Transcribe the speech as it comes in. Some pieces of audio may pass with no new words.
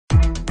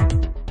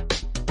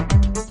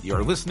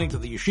You're listening to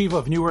the Yeshiva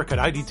of Newark at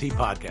IDT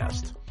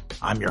podcast.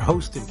 I'm your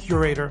host and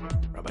curator,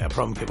 Rabbi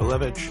Abram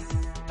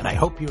Kibalevich, and I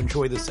hope you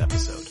enjoy this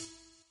episode.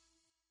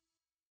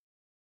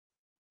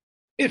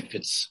 If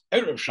it's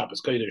Erev Shabbos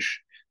Kodesh,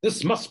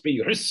 this must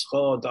be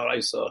Rischa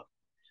Daraisa.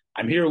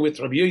 I'm here with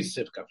Rabbi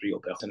Yosef Gabriel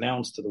Bech,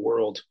 announced to the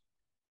world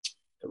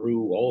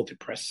through all the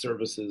press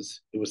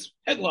services. It was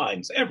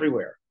headlines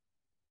everywhere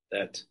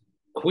that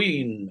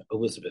Queen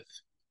Elizabeth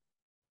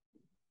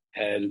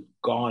had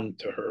gone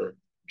to her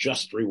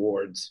just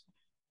rewards.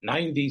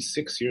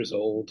 96 years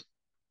old.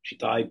 She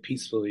died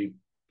peacefully.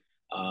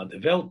 The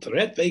Welt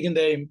redt wegen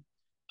dem.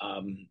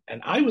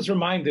 And I was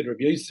reminded,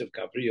 Rabbi Yosef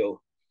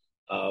Gabriel,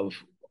 of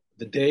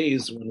the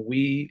days when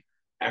we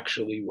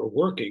actually were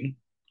working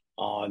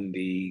on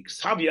the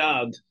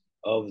Ksav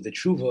of the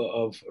Tshuva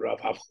of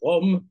Rav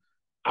Avchom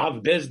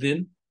Av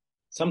Bezdin,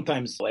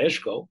 sometimes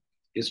Eshko,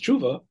 his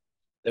Tshuva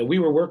that we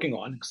were working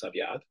on, Ksav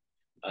Yad.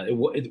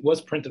 It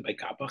was printed by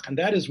Kapach, and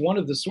that is one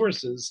of the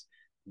sources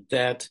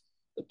that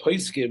the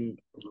Poskim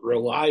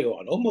rely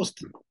on,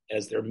 almost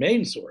as their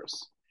main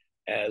source,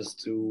 as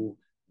to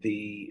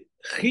the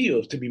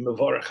Chiyuv to be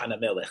Mevorach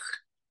HaMelech.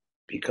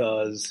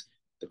 Because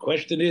the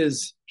question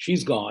is,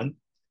 she's gone.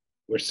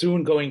 We're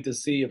soon going to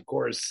see, of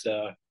course,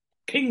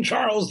 King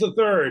Charles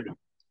III.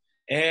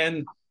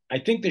 And I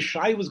think the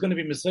Shai was going to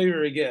be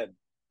Messiah again.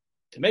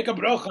 To make a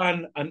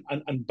bracha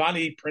on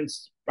Bonnie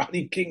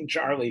King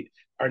Charlie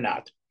or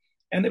not.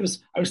 And I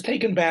was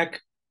taken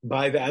back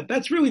by that.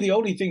 That's really the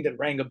only thing that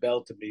rang a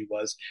bell to me,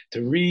 was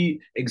to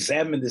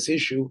re-examine this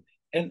issue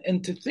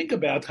and to think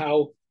about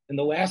how in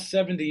the last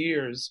 70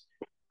 years,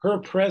 her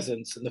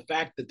presence and the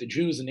fact that the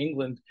Jews in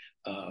England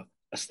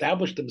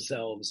established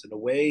themselves in a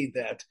way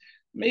that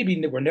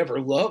maybe they were never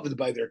loved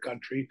by their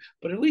country,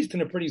 but at least in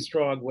a pretty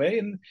strong way.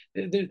 And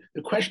the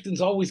questions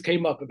always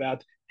came up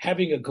about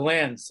having a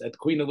glance at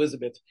Queen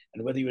Elizabeth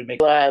and whether you would make...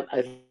 Well,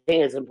 I think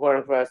it's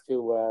important for us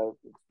to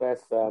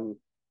express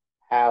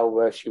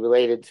how she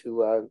related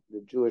to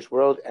the Jewish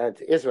world and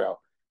to Israel.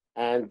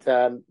 And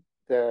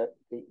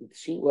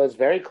she was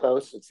very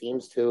close, it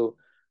seems, to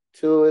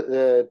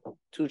the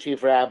two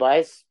chief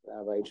rabbis,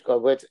 Rabbi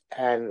Jacobowitz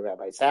and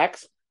Rabbi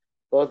Sachs,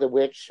 both of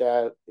which,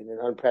 in an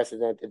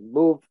unprecedented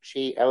move,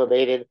 she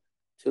elevated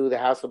to the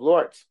House of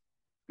Lords.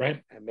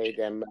 Right. And made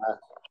them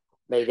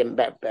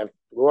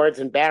lords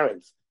and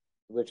barons,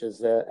 which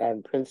is,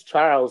 and Prince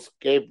Charles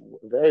gave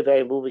very,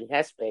 very moving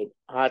hesped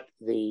at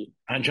the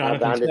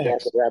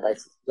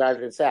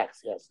Jonathan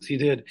Sachs. Yes, he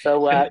did.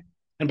 So,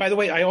 and by the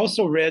way, I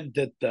also read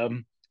that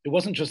it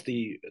wasn't just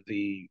the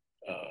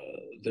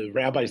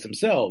rabbis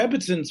themselves.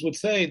 Rebbitzins would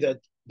say that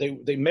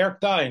they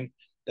merked ein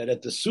that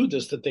at the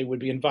Sudas that they would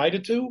be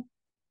invited to,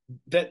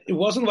 that it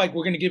wasn't like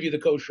we're going to give you the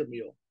kosher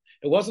meal.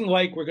 It wasn't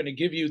like we're going to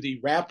give you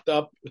the wrapped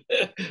up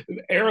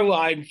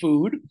airline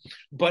food,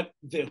 but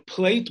the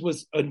plate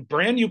was a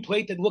brand new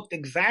plate that looked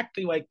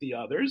exactly like the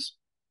others,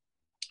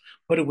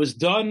 but it was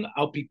done,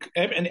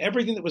 and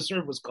everything that was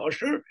served was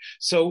kosher.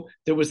 So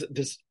there was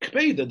this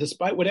kpeda,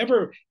 despite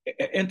whatever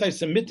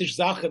anti-Semitic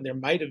zachen there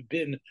might have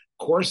been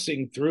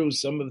coursing through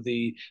some of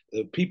the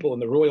people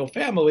in the royal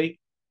family,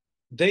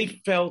 they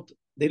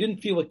didn't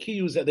feel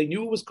accused, that they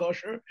knew it was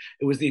kosher.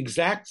 It was the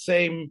exact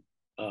same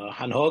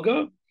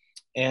hanhoga.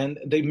 And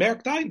they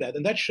merked ein that,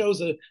 and that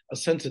shows a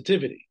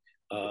sensitivity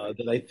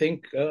that I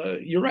think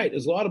you're right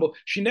is laudable.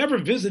 She never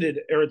visited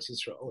Eretz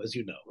Yisrael, as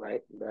you know.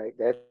 Right.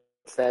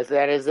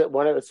 That is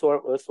one of the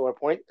sore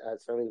point.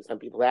 Certainly, some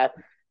people have,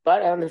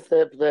 but on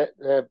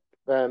the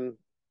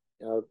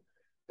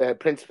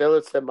Prince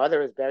Philip's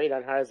mother is buried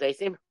on Har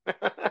Hazeisim.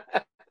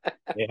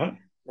 Yeah.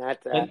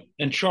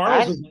 And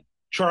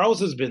Charles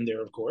has been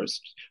there, of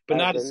course, but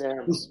not as.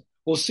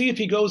 We'll see if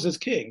he goes as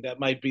king. That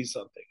might be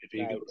something. If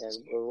he goes as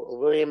king.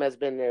 William has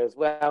been there as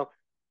well.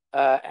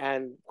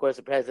 And, of course,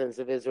 the presidents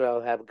of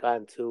Israel have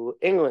gone to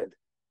England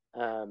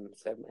and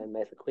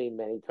met the Queen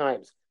many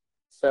times.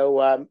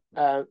 So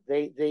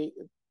they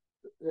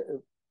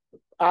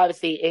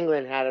obviously,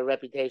 England had a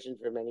reputation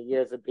for many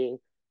years of being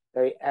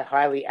very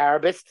highly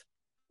Arabist,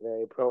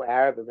 very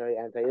pro-Arab and very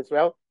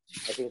anti-Israel.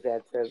 I think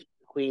that the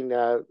Queen,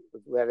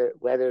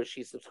 whether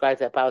she subscribes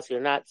to that policy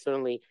or not,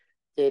 certainly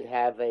did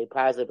have a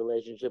positive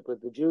relationship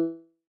with the Jews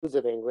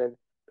of England,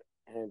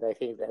 and I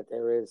think that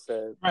there is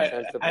a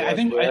sense of I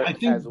think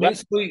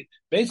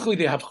basically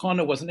the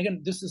Havchana was, and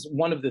again, this is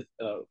one of the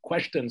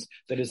questions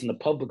that is in the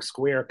public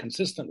square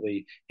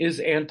consistently: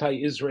 is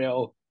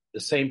anti-Israel the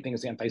same thing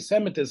as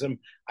anti-Semitism?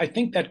 I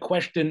think that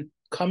question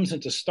comes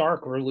into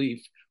stark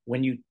relief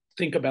when you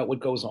think about what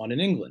goes on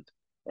in England,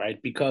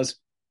 right? Because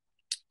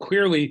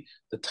clearly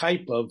the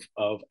type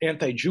of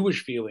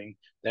anti-Jewish feeling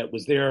that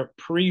was there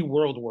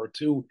pre-World War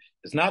II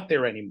is not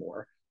there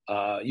anymore.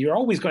 You're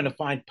always going to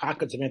find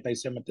pockets of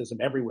anti-Semitism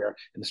everywhere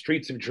in the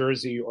streets of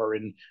Jersey or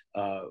in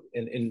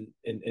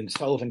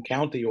Sullivan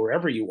County or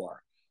wherever you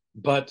are.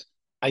 But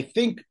I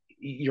think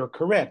you're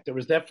correct. There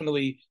was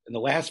definitely, in the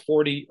last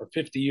 40 or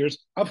 50 years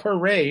of her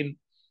reign,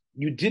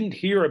 you didn't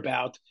hear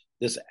about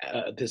this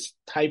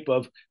type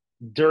of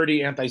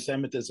dirty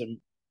anti-Semitism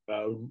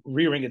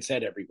rearing its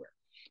head everywhere.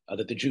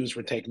 that the Jews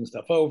were taking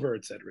stuff over,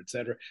 et cetera, et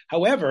cetera.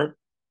 However,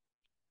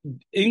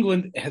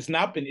 England has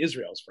not been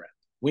Israel's friend.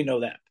 We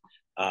know that.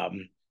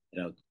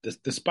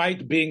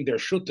 Despite being their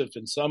shutuf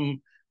in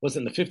some, was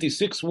in the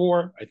 56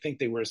 war, I think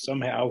they were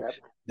somehow,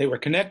 they were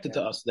connected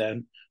to us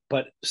then,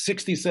 but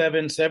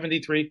 67,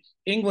 73,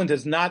 England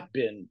has not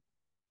been.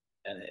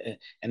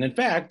 And in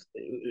fact,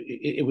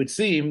 it would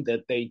seem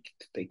that they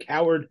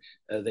cowered,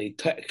 they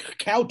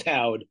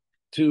kowtowed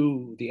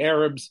to the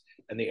Arabs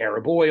and the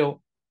Arab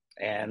oil.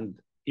 And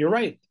you're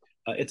right.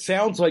 It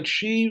sounds like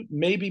she,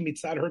 maybe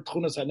mitzad her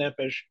tchunas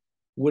hanefesh,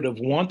 would have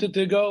wanted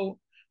to go,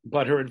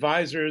 but her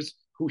advisors,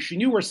 who she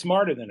knew were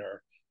smarter than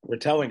her, were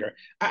telling her.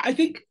 I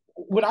think,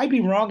 would I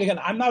be wrong? Again,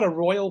 I'm not a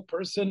royal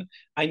person.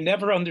 I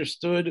never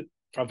understood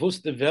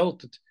Favus de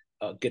Welt,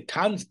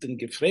 getanzt and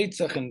gefreut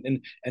sich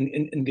and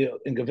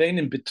gewesen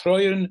in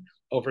Betreuen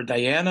over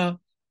Diana.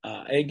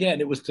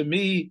 Again, it was to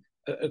me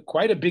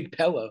quite a big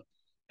pella,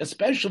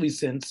 especially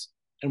since,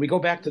 and we go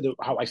back to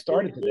how I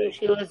started today.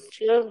 She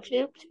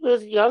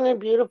was young and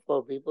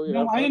beautiful. People,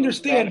 no, I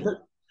understand,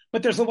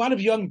 but there's a lot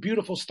of young,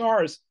 beautiful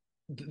stars.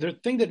 The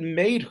thing that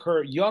made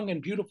her young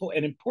and beautiful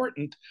and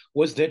important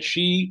was that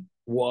she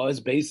was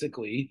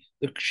basically,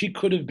 she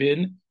could have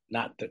been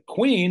not the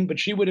queen, but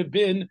she would have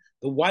been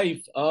the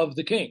wife of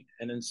the king,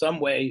 and in some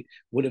way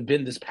would have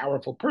been this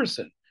powerful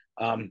person.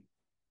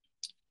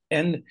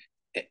 And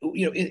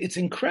it's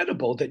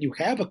incredible that you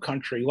have a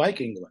country like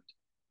England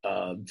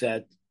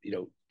that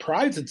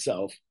prides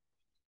itself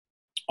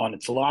on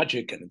its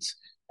logic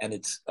and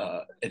its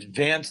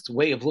advanced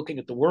way of looking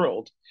at the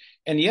world,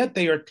 and yet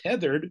they are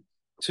tethered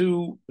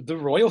to the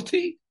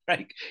royalty.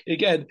 Right?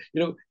 Again,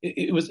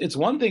 it's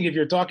one thing if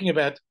you're talking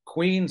about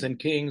queens and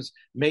kings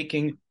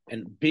making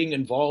and being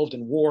involved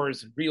in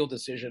wars and real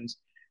decisions.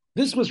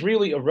 This was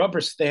really a rubber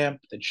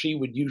stamp that she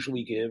would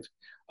usually give.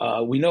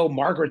 We know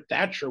Margaret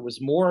Thatcher was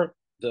more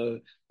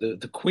the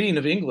Queen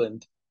of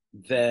England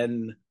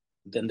than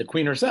the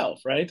Queen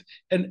herself, right?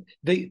 And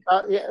they,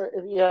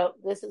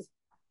 this is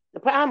the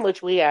problem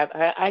which we have.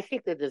 I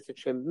think that there's a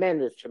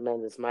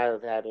tremendous mile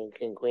of having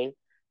King Queen,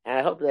 and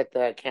I hope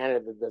that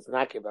Canada does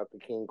not give up the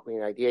King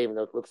Queen idea, even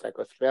though it looks like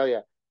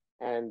Australia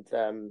and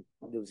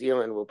New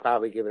Zealand will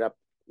probably give it up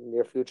in the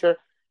near future.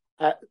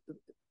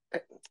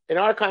 In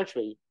our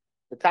country,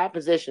 the top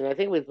position, I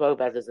think we've spoken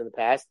about this in the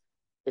past,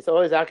 it's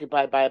always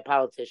occupied by a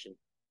politician.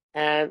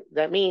 And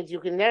that means you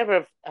can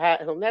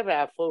he'll never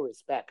have full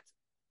respect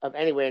of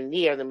anywhere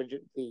near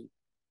the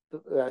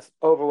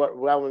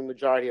overwhelming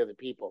majority of the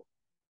people.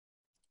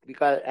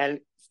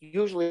 And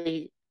usually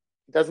he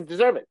doesn't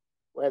deserve it,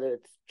 whether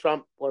it's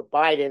Trump or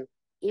Biden.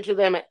 Each of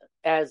them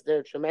has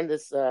their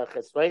tremendous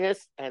chesroinus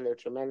and their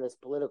tremendous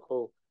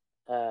political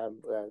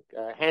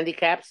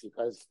handicaps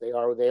because they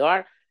are who they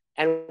are.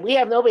 And we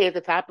have nobody at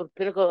the top of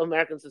pinnacle of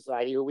American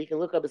society who we can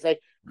look up and say,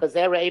 because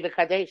they're Eva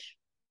Kadesh.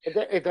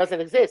 It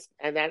doesn't exist.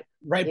 And that,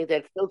 right. I think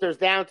that filters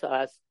down to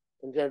us.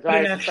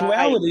 But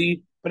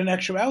in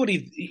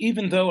actuality,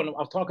 even though, and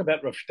I'll talk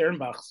about Rav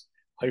Sternbach's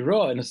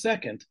Hayra in a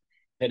second,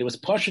 that it was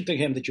pushed to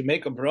him that you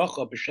make a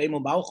bracha b'shem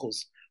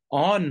Malchus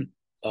on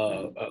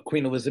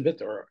Queen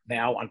Elizabeth, or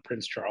now on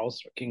Prince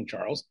Charles or King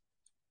Charles,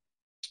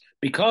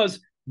 because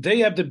they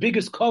have the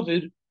biggest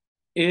covet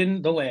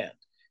in the land.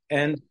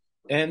 And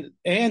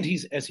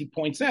he's, as he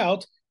points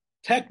out,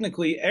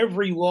 technically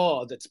every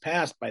law that's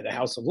passed by the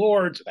House of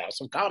Lords, the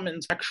House of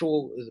Commons,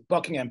 actual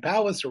Buckingham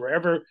Palace, or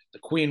wherever the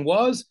Queen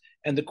was,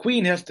 and the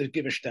Queen has to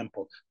give a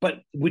stempel. But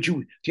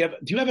do you have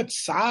a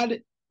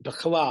tzad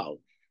b'chalal?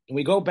 And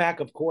we go back,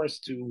 of course,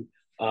 to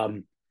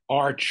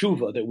our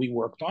tshuva that we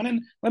worked on,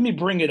 and let me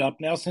bring it up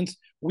now since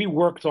we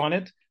worked on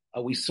it.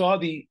 We saw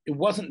it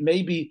wasn't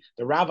maybe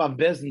the Rav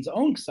Bezdin's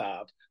own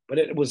ksav, but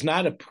it was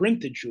not a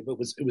printed tshuva.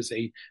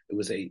 It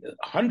was a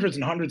hundreds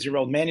and hundreds year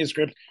old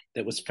manuscript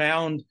that was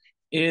found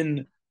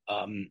in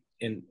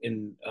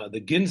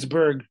the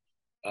Ginsburg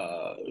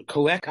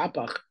Collect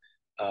Kapach,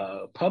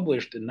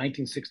 published in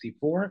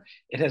 1964.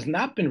 It has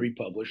not been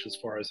republished, as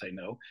far as I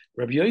know.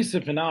 Rabbi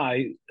Yosef and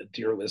I,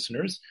 dear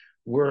listeners,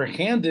 were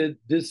handed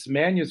this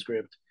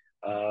manuscript.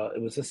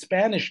 It was a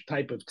Spanish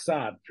type of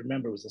ksav.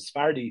 Remember, it was a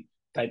Sephardi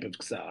type of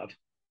ksav.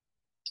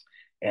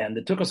 And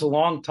it took us a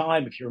long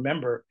time, if you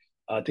remember,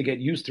 to get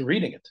used to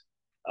reading it.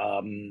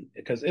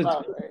 Because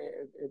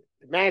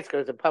the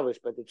manuscripts are published,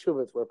 but the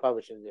tshuvas were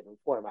published in a different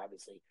form,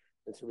 obviously.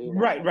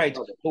 Right.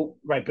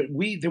 But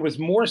there was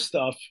more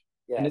stuff.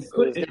 Yes,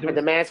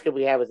 the manuscript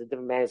we had was a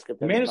different manuscript.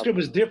 The manuscript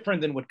was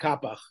different than what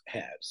Kapach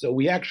had. So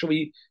we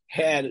actually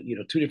had,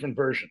 two different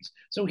versions.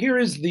 So here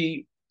is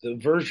the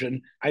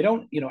version. I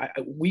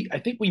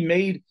think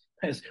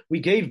we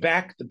gave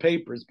back the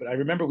papers, but I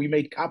remember we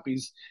made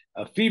copies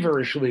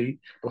feverishly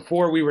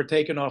before we were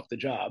taken off the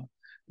job.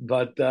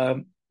 But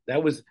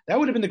that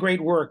would have been the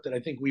great work that I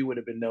think we would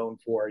have been known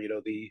for.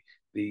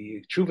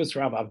 The Chuvas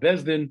Rav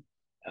Bezdin,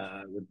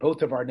 with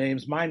both of our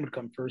names. Mine would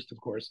come first,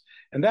 of course,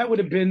 and that would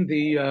have been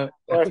the.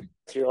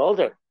 You're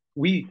older.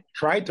 We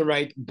tried to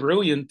write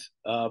brilliant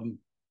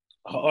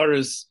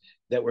ha'aras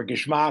that were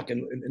geschmack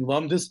and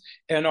lumdus,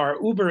 and our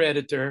Uber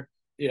editor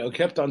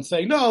kept on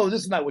saying, no,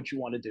 this is not what you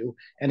want to do.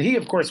 And he,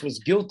 of course, was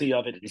guilty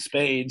of it in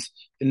spades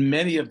in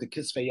many of the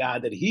Kisvei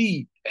Yad that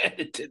he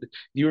edited.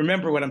 You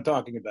remember what I'm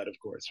talking about, of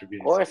course. Of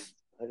course,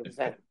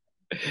 100%.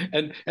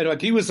 And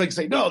like he was like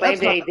saying, no,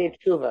 that's not. He did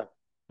tshuva.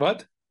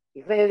 What?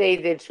 He claimed that he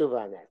did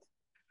tshuva on that.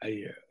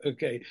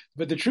 Okay,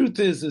 but the truth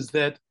is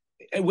that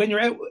when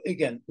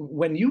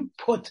when you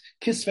put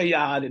Kisvei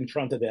Yad in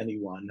front of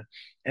anyone,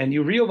 and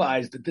you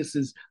realize that this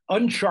is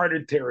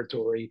uncharted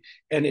territory,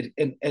 and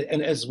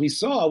as we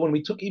saw when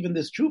we took even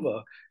this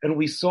tshuva, and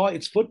we saw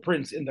its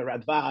footprints in the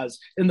Radvaz,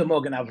 in the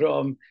Mogen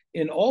Avram,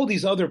 in all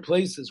these other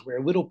places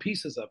where little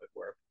pieces of it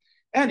were.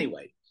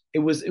 Anyway, it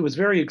was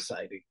very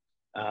exciting.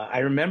 I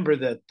remember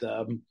that.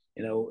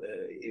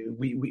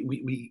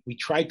 We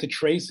tried to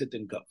trace it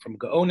from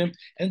Gaonim,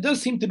 and it does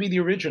seem to be the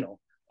original.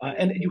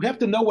 And you have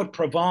to know what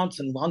Provence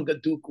and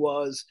Languedoc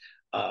was,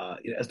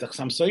 as the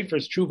Chassam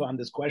Sofer's tshuva on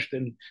this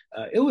question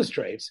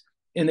illustrates,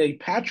 in a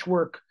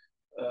patchwork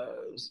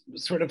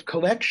sort of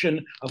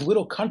collection of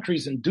little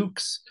countries and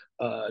dukes,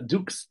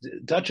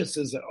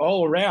 duchesses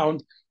all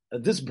around.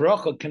 This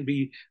bracha can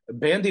be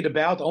bandied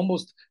about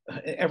almost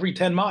every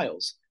 10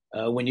 miles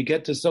when you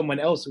get to someone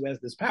else who has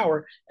this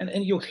power,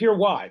 and you'll hear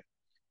why.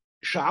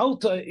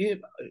 Sha'alta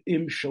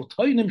im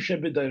shultonim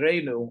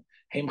shebedareinu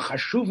hem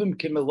chashuvim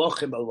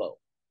kimelochim alo.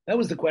 That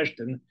was the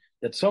question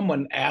that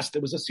someone asked.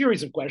 There was a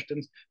series of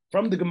questions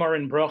from the Gemara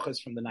in Brachas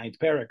from the 9th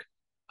parak.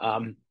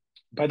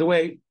 By the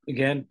way,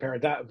 again,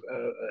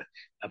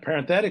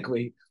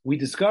 parenthetically, we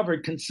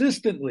discovered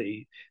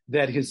consistently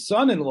that his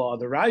son-in-law,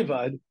 the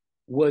Ravad,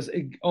 was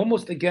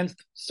almost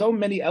against so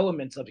many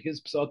elements of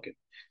his psukim.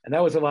 And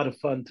that was a lot of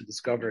fun to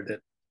discover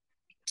that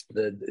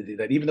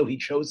even though he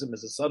chose him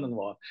as a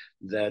son-in-law,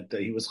 that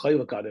he was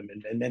chaylik on him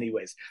in many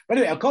ways. But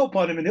anyway, I'll call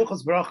upon him in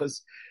Hilchos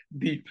Brachas.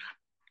 The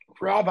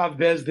Rav of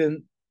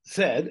Bezdin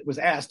was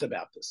asked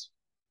about this.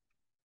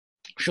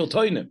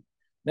 Shultoinim.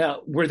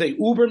 Now, were they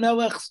Uber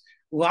Melechs?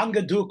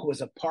 Languedoc was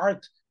a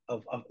part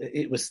of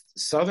it was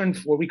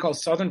what we call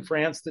southern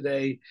France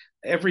today.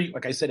 Every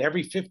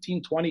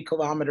 15, 20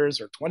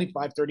 kilometers or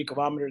 25, 30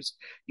 kilometers,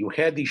 you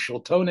had the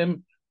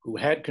Shultonim who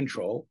had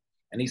control.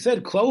 And he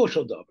said, Klolo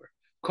Shaldover.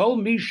 Kol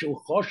mishu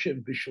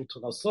choshev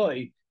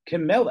b'shultanasoi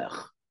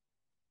kemelech,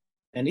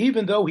 and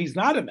even though he's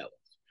not a melech,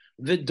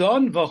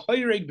 v'don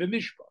v'hoyreg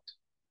b'mishpat,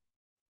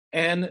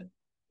 and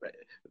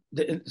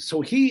so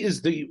he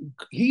is the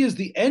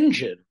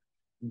engine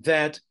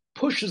that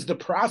pushes the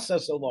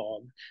process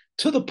along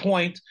to the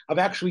point of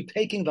actually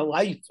taking the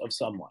life of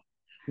someone,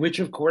 which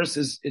of course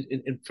is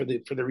for the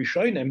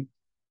Rishonim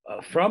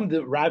from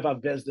the Rav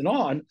of Bezdin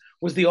on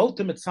was the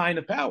ultimate sign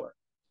of power.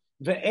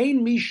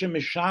 Ve'ein misha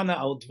mishana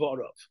al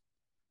dvorov.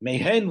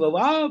 Mehen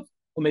lelav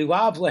or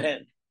melav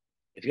lehen.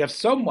 If you have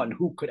someone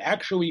who could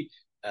actually,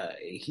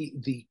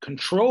 the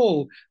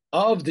control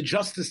of the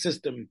justice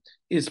system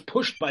is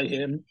pushed by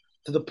him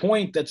to the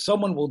point that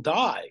someone will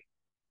die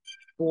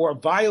for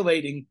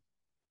violating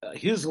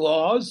his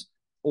laws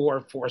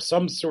or for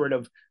some sort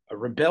of a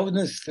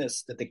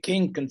rebelliousness that the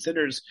king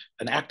considers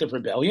an act of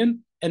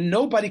rebellion, and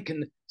nobody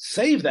can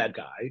save that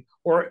guy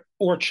or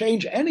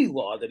change any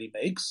law that he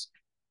makes.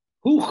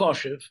 Hu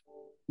choshev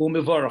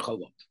u'mevarach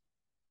alot.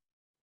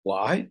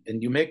 Why?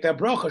 And you make that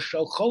bracha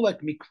shel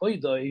cholek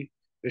mikvoidai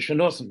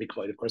v'shenosim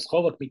mikvoidai. Of course,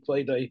 cholek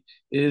mikvoidai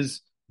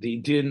is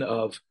the din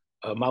of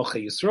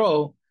Malchei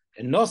Yisrael,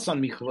 and nosan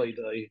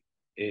mikvoidai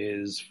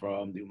is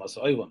from the Umas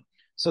Olam.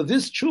 So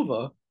this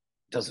tshuva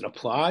doesn't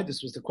apply.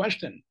 This was the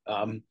question.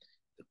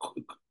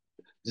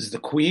 Is the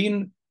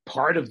queen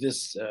part of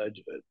this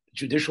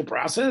judicial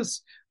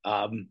process?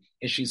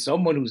 Is she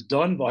someone who's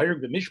done v'hayr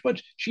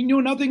b'mishpat? She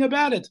knew nothing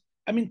about it.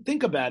 I mean,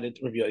 think about it,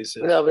 Rabbi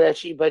Yosef. No, but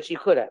she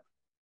could have.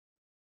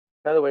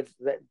 In other words,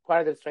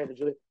 part of the strength of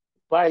Judah,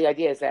 part of the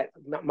idea is that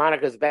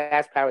Monica's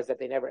vast power is that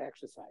they never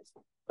exercise.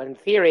 But in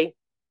theory,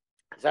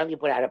 somebody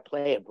put out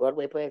a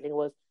Broadway play, I think it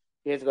was,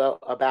 years ago,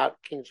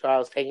 about King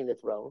Charles taking the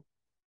throne.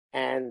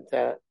 And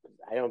I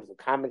don't know if it was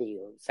a comedy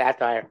or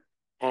satire,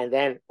 and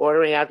then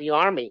ordering out the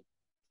army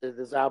to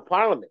dissolve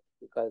Parliament,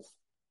 because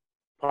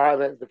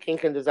the king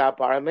can dissolve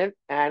Parliament,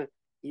 and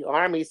the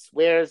army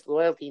swears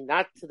loyalty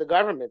not to the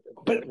government.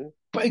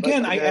 But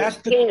again, I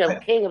asked the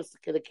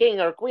king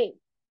or queen.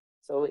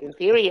 So in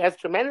theory, he has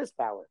tremendous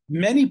power.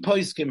 Many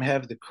poskim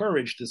have the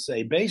courage to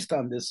say, based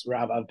on this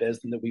Rav of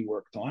Bezdin that we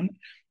worked on,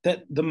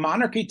 that the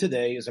monarchy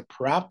today is a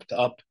propped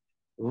up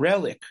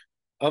relic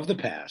of the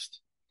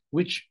past,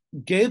 which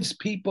gives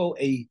people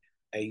a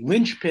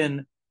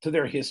linchpin to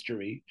their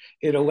history.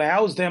 It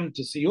allows them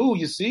to see,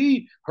 you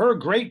see, her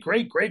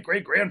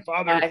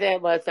great-great-great-great-grandfather. I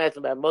think it's nice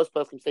about most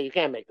poskim say you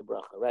can't make the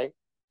bracha, right?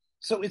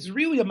 So it's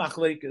really a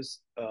machlekes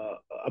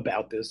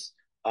about this.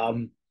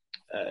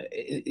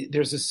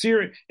 There's a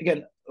series,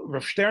 again,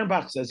 Rav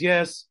Sternbach says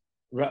yes,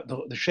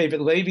 the Shevet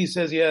Levi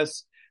says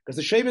yes, because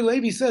the Shevet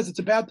Levi says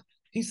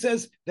he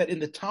says that in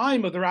the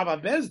time of the Rav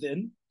of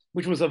Bezdin,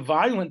 which was a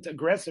violent,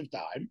 aggressive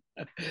time,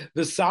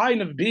 the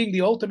sign of being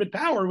the ultimate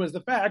power was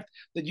the fact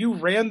that you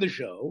ran the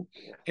show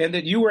and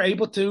that you were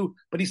able to,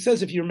 but he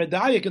says if you're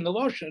medayik in the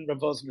Loshen, Rav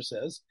Vosmer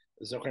says,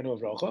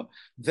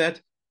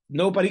 that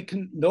no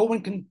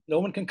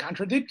one can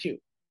contradict you.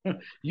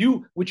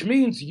 Which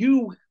means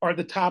you are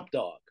the top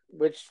dog.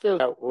 Which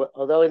still,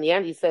 although in the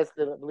end he says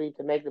to believe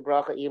to make the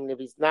bracha, even if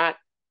he's not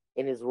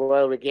in his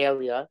royal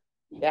regalia,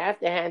 you have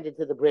to hand it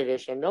to the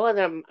British, and no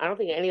other. I don't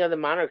think any other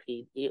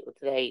monarchy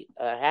today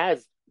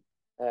has.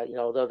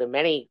 Although there are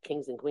many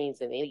kings and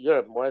queens in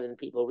Europe, more than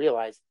people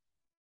realize,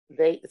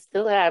 they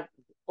still have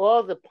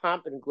all the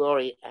pomp and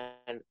glory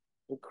and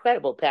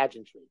incredible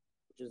pageantry,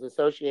 which is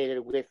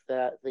associated with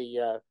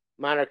the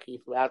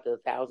monarchy throughout the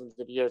thousands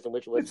of years in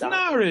which it was done.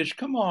 It's Narish.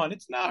 Come on,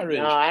 it's Narish.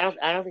 No, I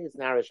don't think it's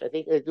Narish. I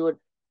think they do it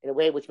in a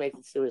way which makes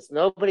it serious.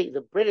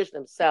 The British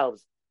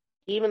themselves,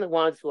 even the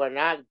ones who are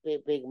not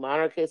big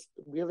monarchists,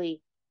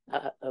 really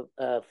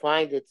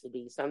find it to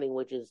be something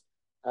which is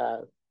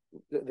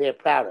they're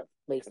proud of.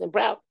 Makes them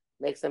proud.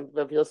 Makes them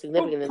feel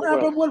significant in the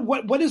world.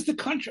 But what is the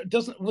country?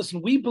 Doesn't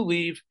listen. We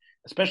believe,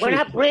 especially we're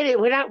not British.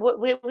 We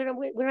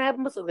don't have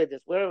Muslim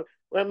religious. We're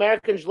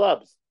American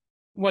schlubs.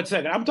 1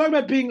 second. I'm talking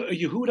about being a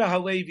Yehuda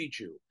Halevi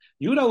Jew.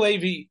 Yehuda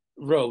Halevi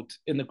wrote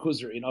in the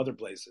Kuzari and other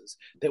places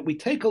that we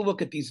take a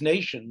look at these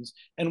nations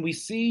and we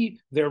see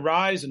their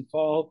rise and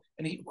fall.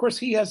 And of course,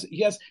 he has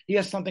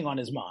something on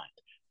his mind.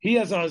 He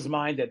has on his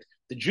mind that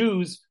the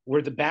Jews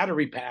were the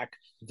battery pack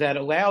that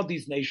allowed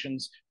these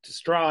nations to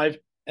strive.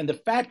 And the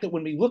fact that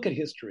when we look at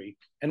history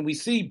and we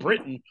see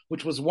Britain,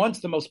 which was once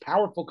the most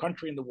powerful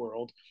country in the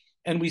world,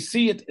 and we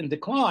see it in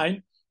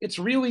decline, it's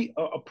really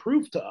a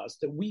proof to us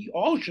that we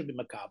all should be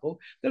makabel,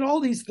 that all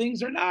these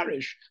things are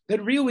narish,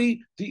 that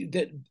really,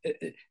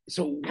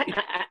 so...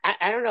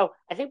 I don't know.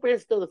 I think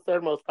Britain's still the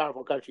third most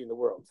powerful country in the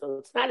world. So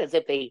it's not as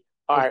if they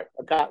are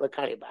a godlike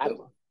country.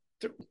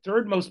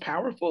 Third most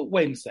powerful?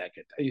 Wait a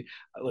second.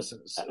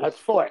 Listen. It's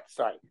fourth,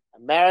 sorry.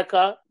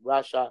 America,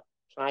 Russia,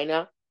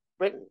 China,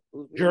 Britain.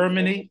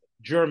 Germany.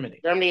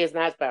 Germany is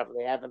not as powerful.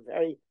 They have a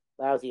very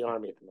lousy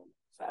army at the moment.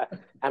 So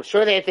I'm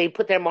sure that if they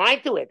put their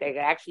mind to it, they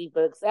can actually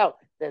excel.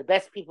 They're the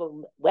best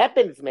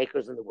weapons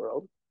makers in the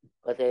world,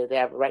 but they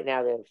have right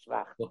now they're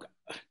schwach. Look,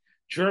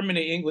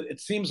 Germany, England.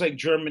 It seems like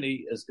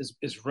Germany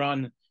is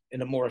run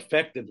in a more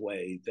effective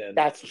way than.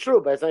 That's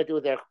true, but it's nothing to do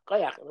with their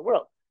koyach in the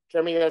world.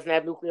 Germany doesn't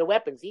have nuclear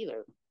weapons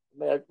either,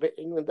 but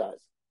England does.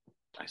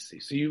 I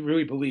see. So you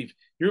really believe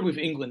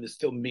England is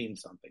still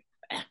means something.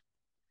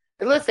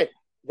 And listen,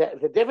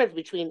 the difference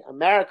between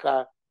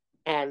America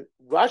and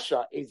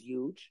Russia is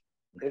huge.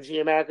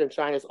 Between America and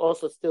China is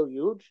also still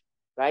huge,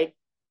 right?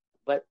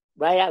 But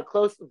right out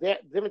close, the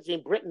difference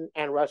between Britain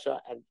and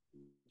Russia and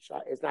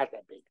China is not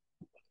that big.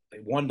 They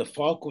won the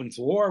Falklands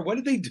War. What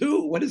did they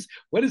do? Where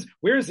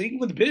has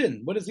England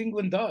been? What has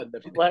England done?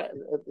 But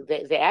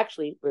they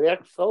actually, their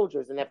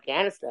soldiers in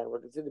Afghanistan were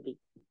considered to be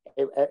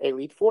an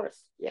elite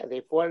force. Yeah,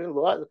 they fought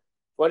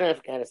in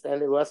Afghanistan.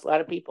 They lost a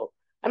lot of people.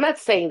 I'm not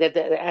saying that,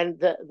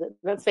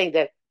 not saying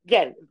that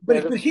again.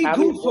 But he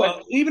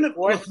Gufa, even if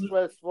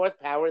fourth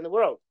power in the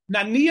world.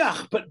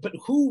 Naniach, but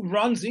who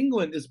runs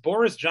England is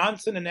Boris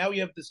Johnson, and now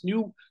you have this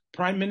new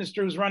prime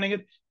minister who's running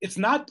it.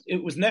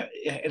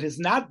 It has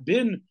not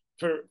been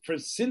for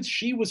since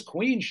she was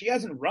queen. She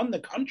hasn't run the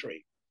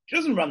country. She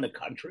doesn't run the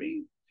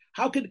country.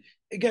 How could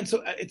again?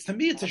 So it's to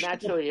me, it's I'm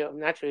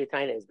not sure your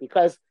time is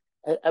because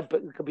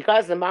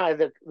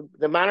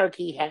the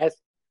monarchy has.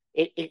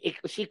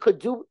 She could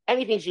do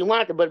anything she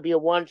wanted, but it'd be a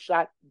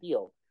one-shot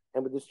deal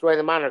and would destroy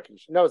the monarchy.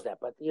 She knows that,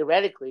 but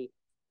theoretically,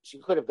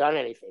 she could have done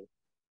anything.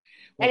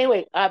 Well,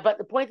 anyway, but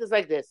the point is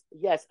like this.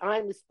 Yes,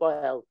 I'm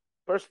spoiled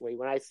personally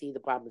when I see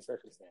the problem and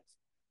circumstance.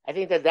 I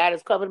think that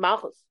is covered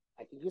Malchus.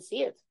 I think you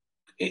see it.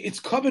 It's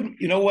covered.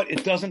 You know what?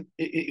 It doesn't.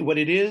 What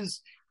it is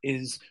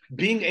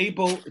being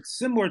able. It's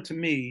similar to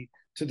me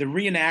to the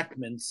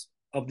reenactments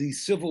of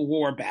these Civil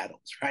War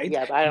battles, right?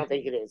 Yeah, but I don't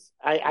think it is.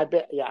 I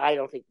bet. Yeah, I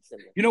don't think it's in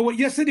there. You know what?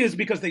 Yes, it is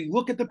because they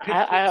look at the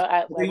pictures.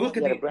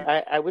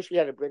 I wish we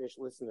had a British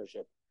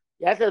listenership.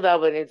 You have to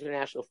develop an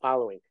international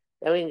following.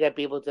 Then we can get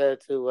people to.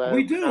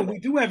 We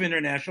do have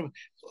international.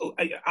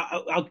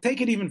 I'll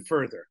take it even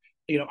further.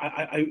 You know,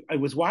 I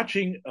was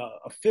watching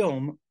a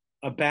film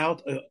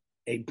about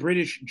a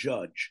British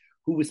judge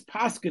who was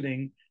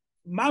paskening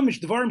mamish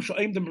dvarim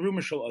sh'oim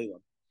d'meruma shel olam.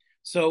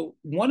 So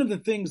one of the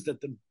things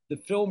that the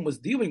film was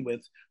dealing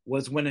with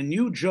was when a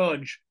new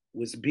judge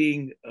was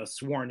being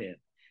sworn in.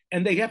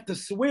 And they have to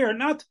swear,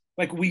 not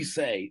like we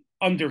say,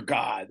 under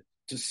God,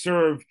 to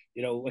serve,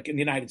 like in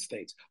the United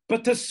States,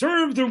 but to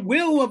serve the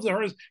will of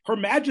Her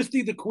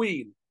Majesty the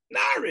Queen.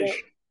 Narish.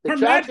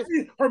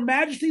 Her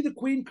Majesty the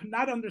Queen could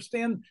not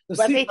understand the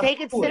But they take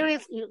it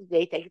seriously.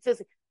 They take it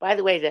seriously. By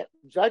the way, the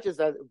judges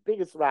are the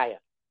biggest raya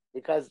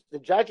because the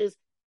judges,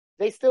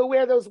 they still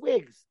wear those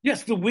wigs.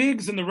 Yes, the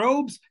wigs and the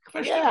robes.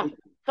 Yeah,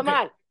 come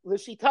on.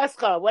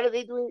 Lishitaska, what are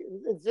they doing?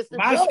 It's just a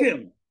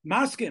joke.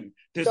 Maskim.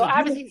 So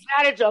obviously it's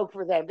not a joke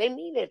for them. They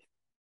mean it.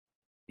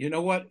 You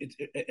know what?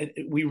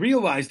 We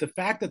realize the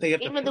fact that they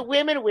have even the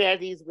women wear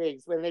these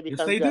wigs when they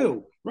become judges. Yes, they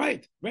do.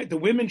 Right. The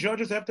women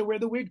judges have to wear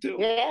the wig too.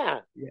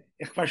 Yeah.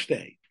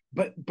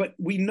 But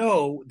we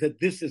know that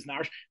this is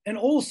not. And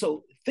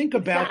also think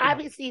It's about not,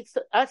 obviously,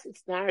 us,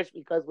 it's not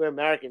because we're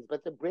Americans,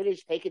 but the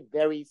British take it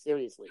very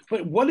seriously.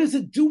 but what does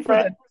it do for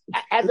them?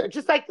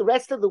 Just like the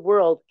rest of the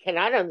world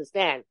cannot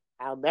understand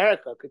how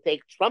America could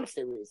take Trump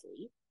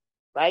seriously,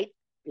 right?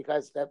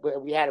 Because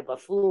we had a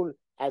buffoon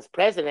as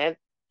president,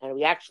 and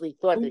we actually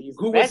thought that he's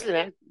the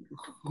president.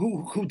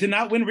 Who did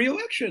not win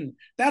re-election.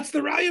 That's the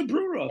Raya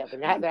Brura. Yeah, but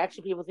now there are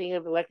actually people thinking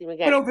of electing him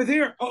again. But over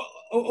there,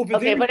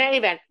 okay, but in any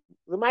event,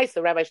 the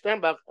Meister, Rabbi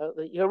Sternbuch,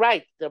 you're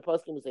right. The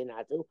poskim will say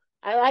not to.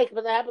 I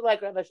happen to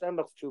like Rabbi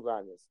Sternbuch's tshuva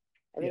on this.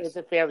 I think it's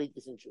a fairly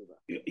decent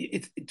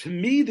tshuva. To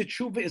me, the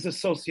tshuva is a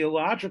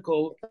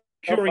sociological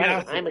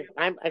curiosity.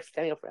 I'm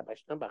standing up for Rabbi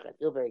Sternbuch. I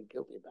feel very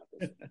guilty about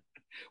this.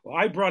 Well,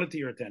 I brought it to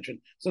your attention.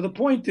 So the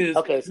point is...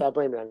 Okay, so I'll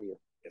blame it on you.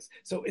 Yes.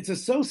 So it's a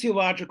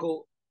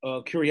sociological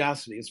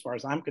curiosity, as far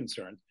as I'm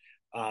concerned.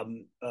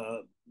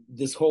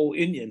 This whole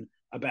Indian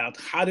about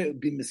how to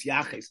be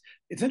misyaches.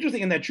 It's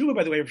interesting in that tshuva,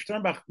 by the way,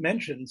 Sternbach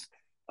mentions,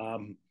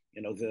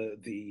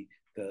 the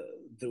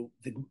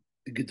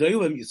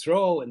Gedolim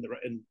Yisrael and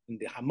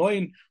the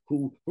Hamoin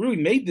who really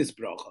made this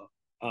bracha.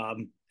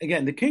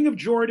 Again, the king of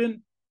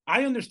Jordan.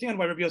 I understand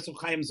why Rabbi Yosef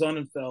Chaim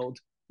Sonnenfeld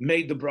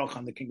made the bracha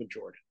on the king of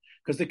Jordan,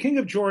 because the king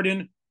of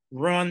Jordan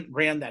ran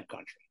that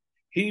country.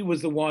 He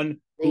was the one.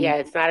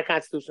 It's not a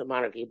constitutional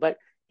monarchy, but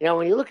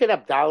when you look at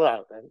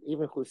Abdallah and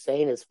even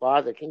Hussein, his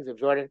father, kings of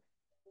Jordan,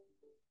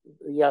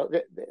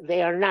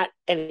 they are not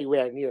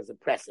anywhere near as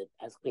impressive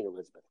as Queen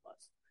Elizabeth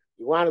was.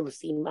 You want to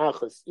see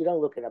Malchus, you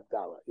don't look at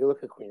Abdallah, you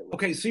look at Queen Elizabeth.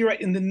 Okay, so you're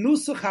right. In the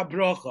Nusach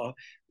HaBrocha,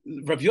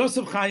 Rav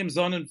Yosef Chaim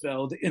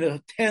Sonnenfeld in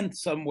a tent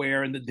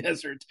somewhere in the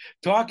desert,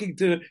 talking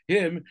to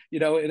him,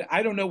 and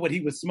I don't know what he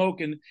was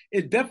smoking.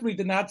 It definitely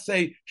did not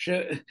say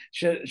and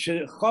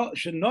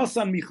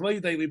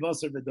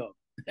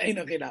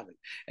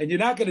you're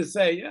not going to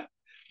say,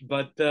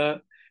 but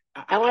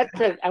I want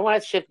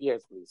to shift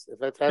gears, please. If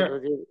that's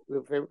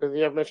with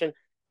your permission,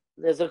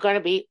 what's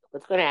going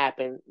to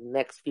happen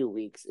next few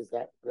weeks is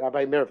that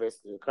Rabbi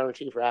Mirvis, the current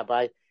chief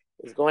rabbi,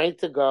 is going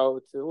to go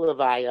to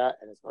Levaya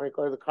and it's going to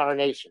go to the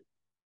coronation,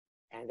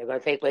 and they're going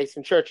to take place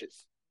in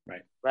churches,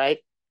 right.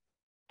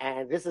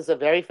 And this is a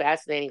very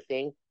fascinating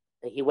thing.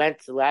 He went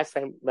to last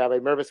time Rabbi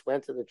Mirvis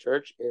went to the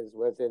church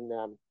was in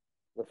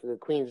for the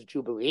Queen's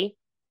Jubilee.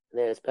 And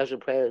they had a special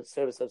prayer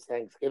service of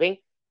Thanksgiving.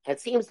 And it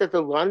seems that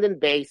the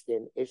London-based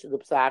in issued the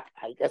psak,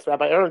 I guess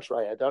Rabbi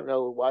Ehrentreu, I don't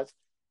know who it was,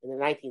 in the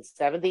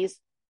 1970s,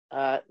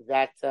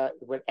 that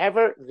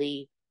whenever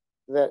the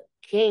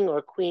king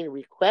or queen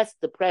requests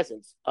the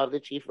presence of the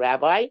chief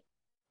rabbi,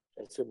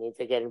 assuming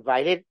they get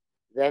invited,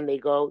 then they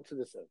go to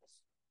the service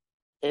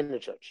in the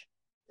church.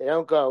 They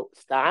don't go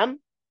stam,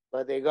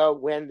 but they go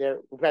when their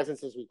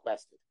presence is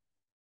requested.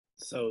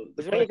 So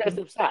it's very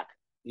interesting psak.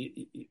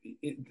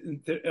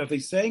 Are they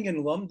saying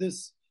in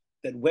Lumdis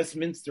that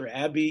Westminster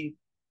Abbey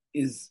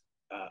is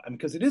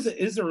because it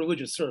is a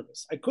religious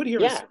service? I could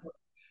hear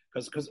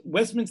because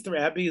Westminster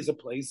Abbey is a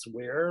place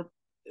where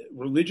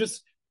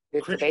religious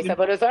it's Christian, based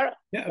on Zarah.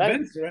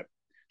 Events.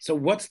 So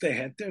what's the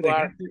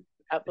heter?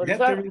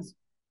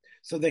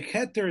 So the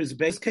heter is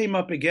based. Came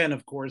up again,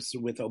 of course,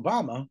 with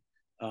Obama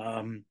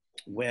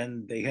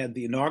when they had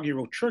the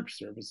inaugural church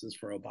services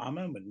for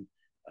Obama, when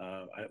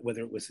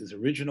whether it was his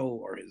original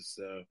or his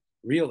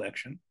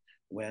re-election,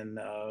 when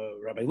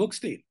Rabbi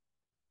Lookstein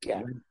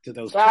went to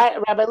those.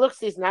 Rabbi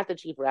Lookstein is not the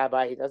chief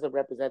rabbi. He doesn't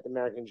represent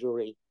American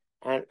Jewry,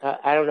 and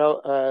I don't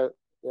know.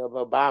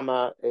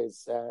 Obama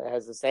has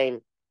the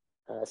same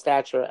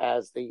stature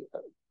as the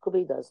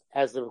Kubi does,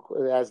 as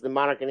the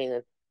monarch in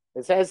England.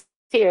 It says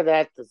here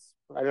that this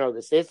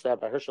is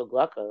Rabbi Herschel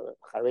Gluck, a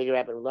Haredi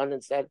rabbi in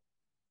London, said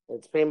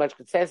it's pretty much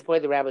consensus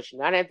point the rabbi should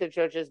not enter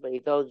churches, but he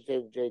told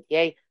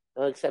JTA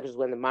no exceptions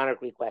when the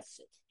monarch requests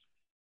it.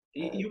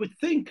 You would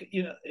think,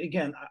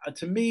 again,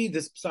 to me,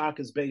 this psak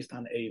is based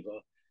on Ava.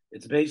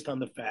 It's based on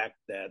the fact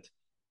that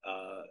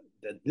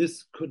that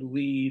this could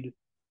lead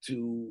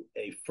to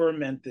a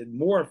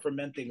more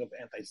fermenting of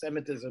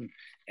anti-Semitism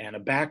and a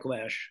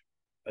backlash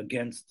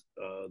against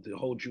the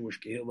whole Jewish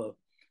Kehillah.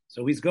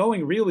 So he's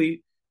going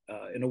really,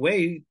 in a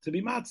way, to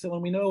be matzil,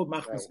 and we know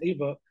Machmas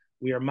Eva,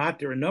 we are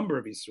matir a number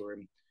of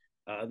Yisurim.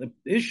 The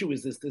issue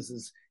is this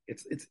is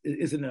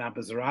isn't an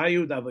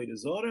Abazarayu, David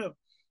Zora.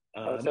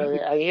 So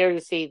here you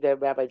see that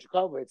Rabbi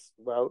Jacobowitz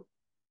wrote,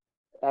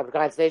 I have a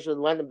conversation with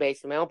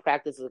London-based. In my own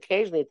practice, I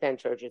occasionally attend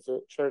church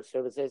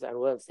services on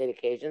will and state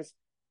occasions,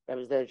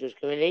 represent the Jewish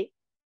community,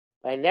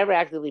 but I never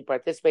actively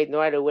participate,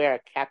 nor to wear a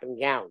cap and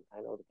gown.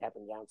 I know what the cap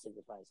and gown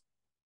signifies.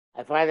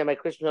 I find that my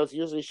Christian hosts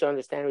usually show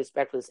understanding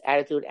respect for this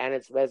attitude and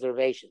its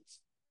reservations.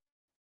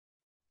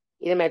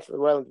 He didn't mention the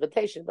royal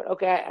invitation, but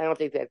okay, I don't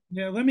think that.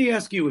 Yeah, let me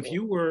ask you: if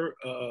you were,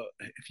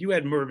 if you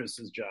had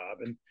Mervis's job,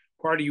 and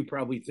part of you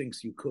probably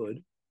thinks you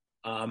could,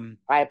 I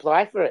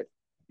apply for it.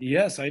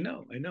 Yes, I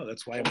know.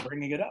 That's why I'm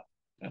bringing it up.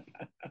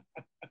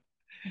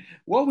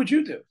 What would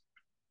you do?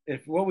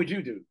 What would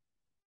you do?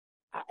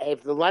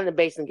 If the London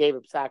Basin gave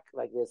a psak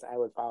like this, I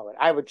would follow it.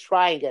 I would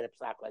try and get a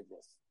psak like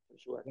this, for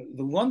sure.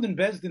 The London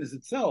Bezdin is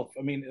itself.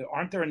 I mean,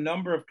 aren't there a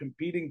number of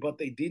competing but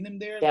they dinim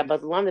there? Yeah,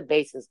 but the London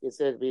Basin is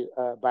considered to be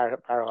Bar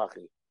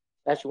Haki.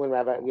 especially when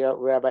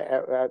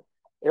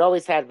it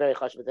always had very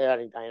chashuv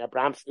Dayan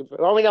Abramsky.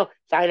 Well, we know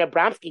Dayan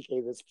Abramsky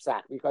gave this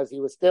psak because he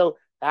was still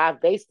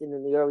based in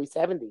the early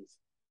 70s.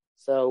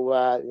 So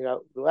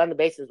on the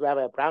basis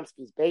Rabbi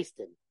Abramsky's based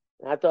in.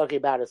 I'm not talking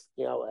about a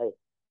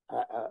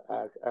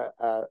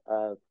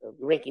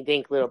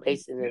rinky-dink little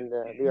basin in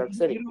New York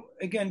City.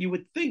 Again, you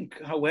would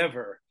think,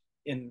 however,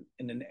 in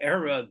an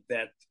era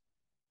that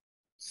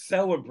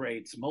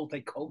celebrates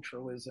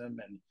multiculturalism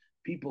and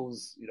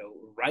people's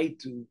right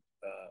to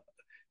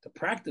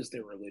practice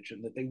their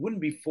religion, that they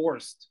wouldn't be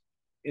forced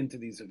into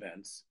these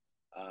events,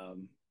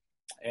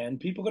 and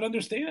people could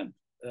understand.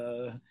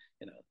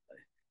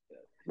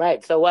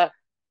 Right. So I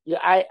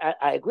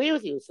agree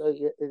with you. So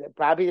it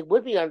probably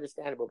would be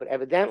understandable, but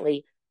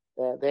evidently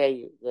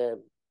the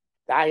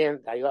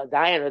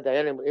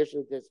Dayanim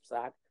issued this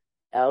psak.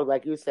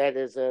 Like you said,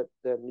 is the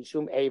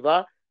Mishum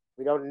Eva.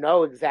 We don't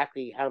know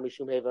exactly how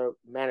Mishum Eva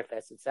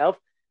manifests itself.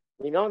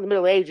 We know in the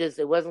Middle Ages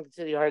it wasn't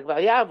considered Harag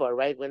Val Yavo,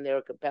 right? When they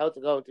were compelled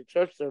to go into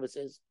church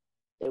services,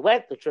 they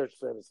went to church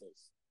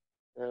services.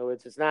 In other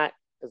words, it's not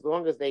as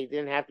long as they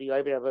didn't have to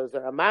go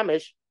to a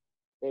mamish,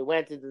 they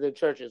went into the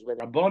churches where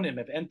Rabbonim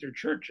have entered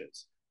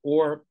churches,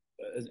 or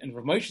in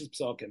Rav Moshe's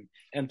psakim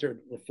entered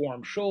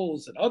reform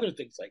shuls and other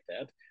things like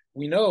that.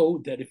 We know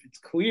that if it's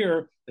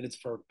clear that it's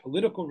for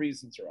political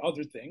reasons or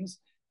other things,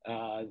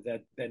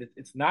 that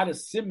it's not a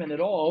simon at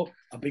all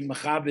of being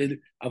machabed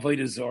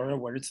avodah zarah,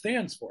 what it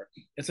stands for.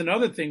 It's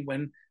another thing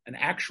when an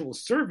actual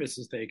service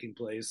is taking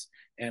place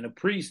and a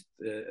priest,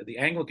 the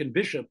Anglican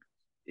bishop,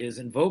 is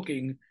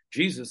invoking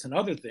Jesus and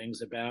other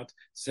things about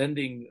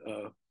sending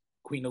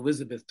Queen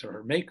Elizabeth to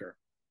her maker.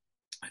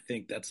 I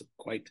think that's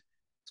quite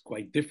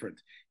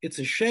different. It's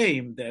a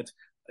shame that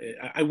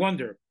I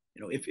wonder,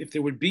 if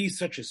there would be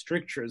such a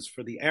strictures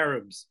for the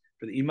Arabs,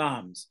 for the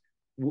imams,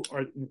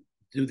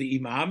 do the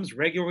imams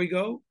regularly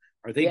go?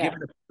 Are they given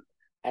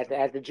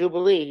at the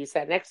Jubilee? He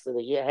sat next to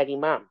the head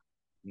imam.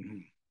 Mm-hmm.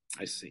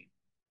 I see.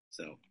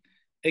 So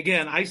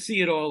again, I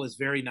see it all as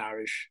very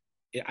narish.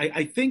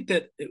 I think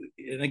that,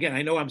 and again,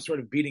 I know I'm sort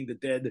of beating the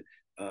dead.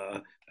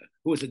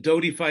 Who was it?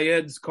 Dodi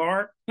Fayed's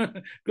car?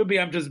 Could be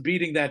I'm just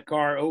beating that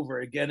car over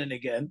again and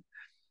again.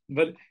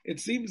 But it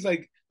seems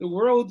like the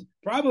world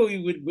probably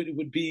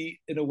would be,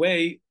 in a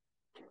way,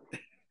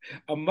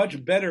 a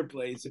much better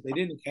place if they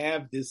didn't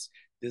have this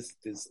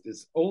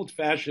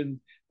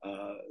old-fashioned.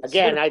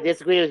 Again, I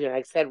disagree with you.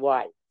 I said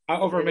why.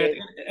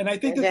 And I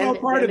think that's all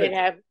part of it. They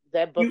have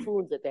that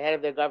buffoons at the head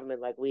of their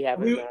government, like we have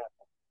in America.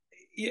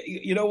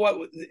 You know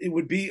what? It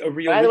would be a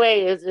real. By the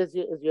way, is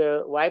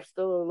your wife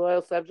still a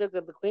loyal subject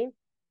of the Queen?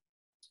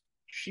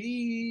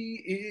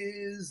 She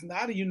is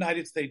not a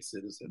United States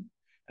citizen,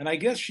 and I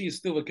guess she is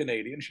still a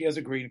Canadian. She has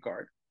a green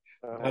card.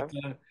 Uh-huh.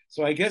 But,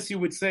 so I guess you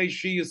would say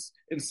she is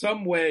in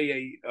some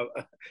way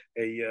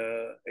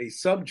a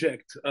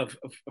subject of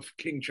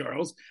King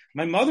Charles.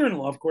 My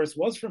mother-in-law, of course,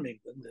 was from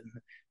England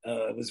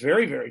and was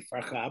very, very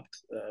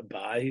verchapt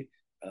by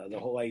the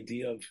whole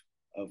idea of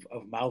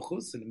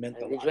Malchus, and it meant.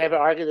 Did you ever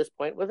argue this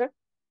point with her?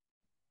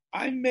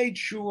 I made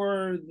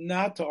sure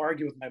not to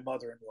argue with my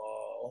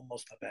mother-in-law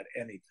almost about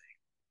anything.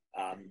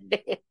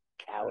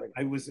 Coward.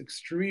 I was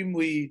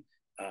extremely,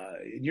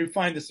 and you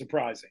find this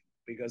surprising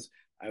because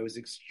I was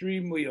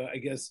extremely,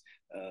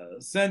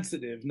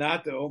 sensitive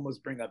not to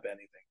almost bring up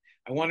anything.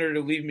 I wanted her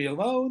to leave me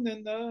alone,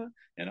 and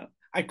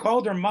I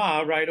called her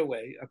mom right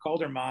away.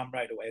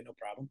 No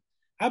problem.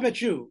 How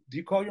about you? Do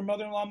you call your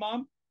mother-in-law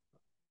mom?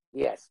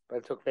 Yes, but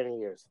it took many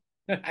years.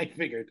 I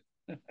figured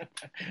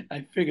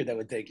that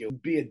would take you.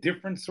 Be a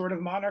different sort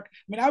of monarch.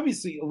 I mean,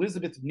 obviously,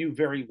 Elizabeth knew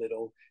very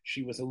little.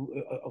 She was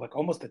like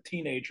almost a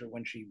teenager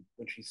when she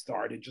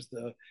started.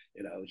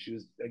 She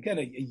was again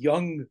a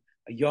young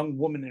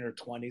woman in her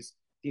 20s.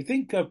 Do you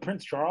think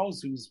Prince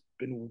Charles, who's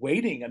been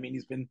waiting? I mean,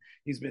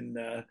 he's been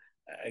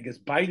I guess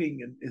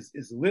biting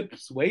his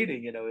lips,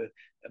 waiting,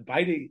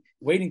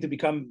 waiting to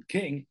become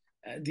king.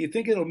 Do you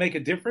think it'll make a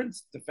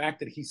difference? The fact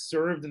that he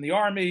served in the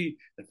army,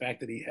 the fact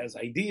that he has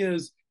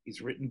ideas,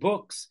 he's written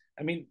books.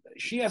 I mean,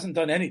 she hasn't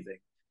done anything.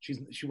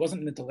 She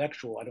wasn't an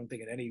intellectual, I don't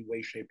think, in any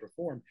way, shape, or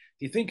form.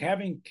 Do you think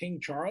having King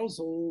Charles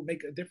will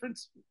make a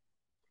difference?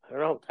 I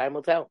don't know. Time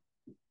will tell.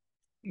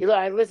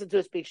 I listened to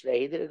his speech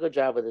today. He did a good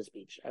job with his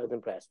speech. I was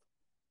impressed.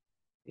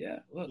 Yeah.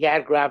 Look. He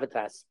had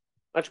gravitas,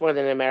 much more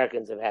than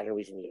Americans have had in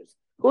recent years.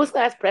 Who was the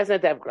last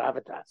president to have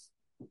gravitas?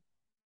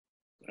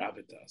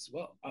 Gravitas.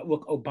 Well,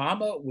 look,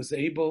 Obama was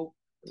able.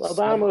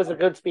 Obama was a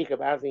good speaker,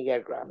 but I don't think he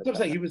had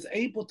gravitas. He was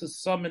able to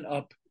summon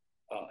up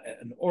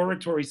an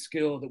oratory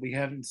skill that we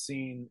haven't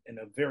seen in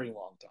a very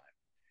long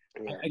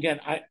time. Yeah. Again,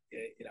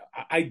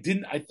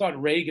 I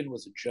thought Reagan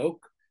was a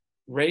joke.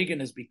 Reagan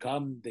has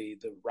become the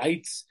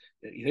rights.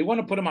 They want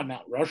to put him on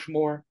Mount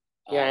Rushmore.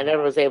 Yeah, I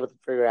never was able to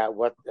figure out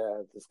what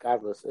this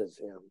godless is.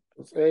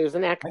 He was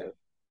an actor.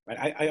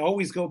 Right. I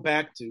always go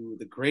back to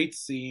the great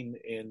scene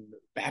in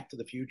Back to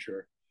the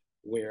Future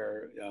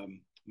where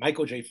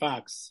Michael J.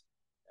 Fox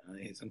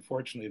is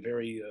unfortunately a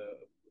very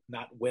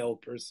not well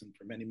person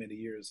for many, many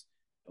years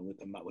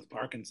with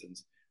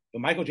Parkinson's.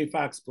 But Michael J.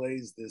 Fox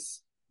plays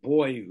this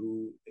boy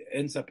who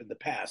ends up in the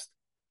past,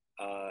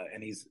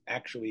 and he's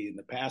actually in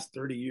the past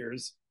 30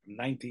 years, from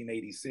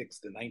 1986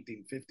 to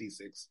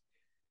 1956.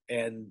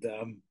 And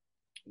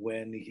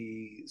when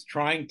he's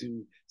trying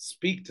to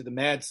speak to the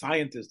mad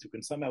scientist who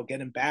can somehow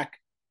get him back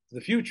to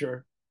the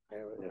future,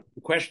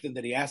 the question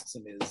that he asks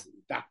him is,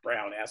 Doc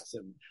Brown asks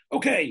him,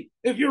 okay,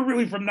 if you're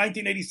really from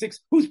 1986,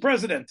 who's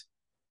president?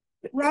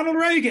 Ronald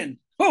Reagan.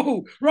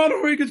 Oh,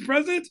 Ronald Reagan's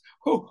president?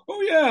 Oh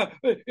yeah.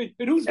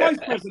 And who's vice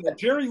president?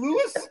 Jerry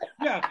Lewis?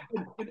 Yeah.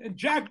 And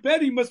Jack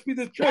Benny must be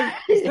the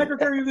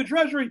Secretary of the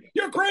Treasury.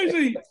 You're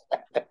crazy.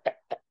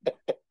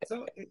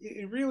 So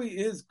it really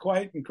is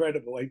quite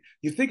incredible. Like,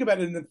 you think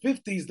about it, in the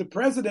 50s, the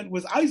president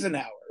was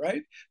Eisenhower,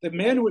 right? The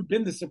man who had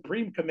been the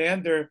supreme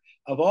commander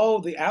of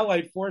all the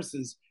Allied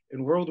forces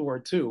in World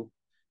War II.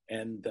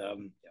 And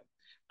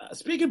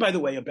speaking, by the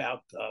way,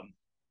 about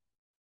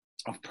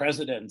of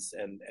presidents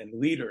and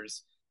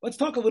leaders, let's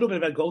talk a little bit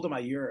about Golda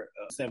Meir.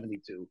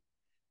 72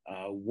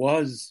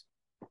 was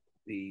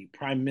the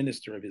prime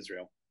minister of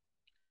Israel,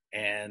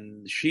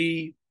 and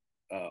she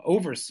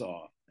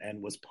oversaw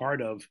and was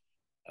part of.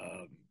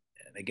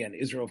 And again,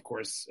 Israel, of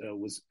course,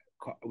 was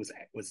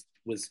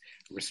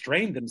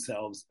restrained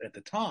themselves at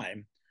the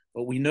time,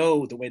 but we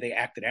know the way they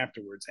acted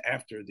afterwards,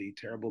 after the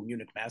terrible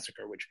Munich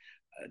massacre, which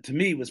to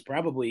me was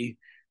probably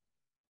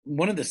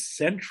one of the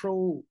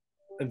central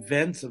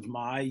events of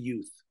my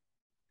youth,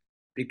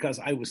 because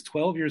I was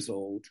 12 years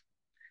old.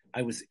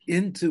 I was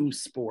into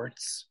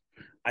sports.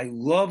 I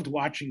loved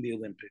watching the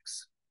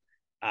Olympics.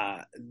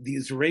 The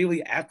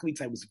Israeli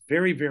athletes, I was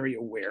very, very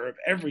aware of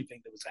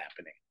everything that was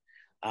happening.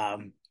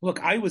 Look,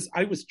 I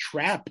was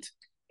trapped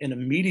in a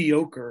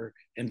mediocre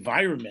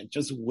environment,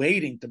 just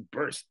waiting to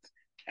burst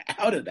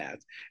out of that.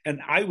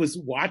 And I was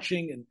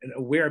watching and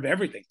aware of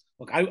everything.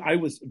 Look, I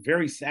was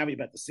very savvy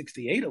about the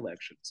 68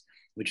 elections,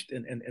 which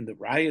and the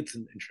riots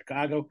in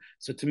Chicago.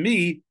 So to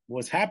me, what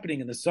was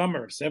happening in the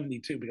summer of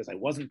 72, because I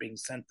wasn't being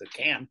sent to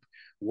camp,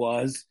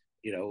 was,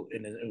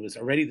 and it was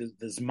already the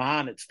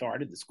Zman had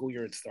started, the school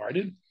year had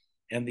started,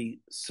 and the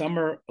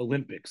Summer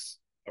Olympics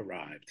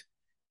arrived.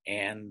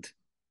 And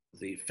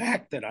the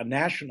fact that on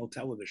national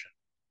television,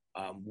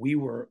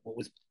 what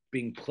was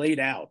being played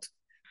out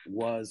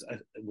was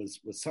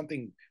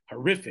something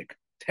horrific,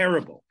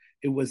 terrible.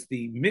 It was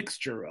the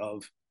mixture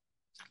of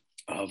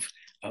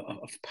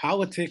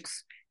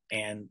politics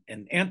and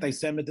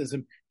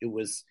anti-Semitism. It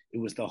was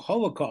the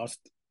Holocaust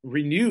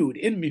renewed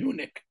in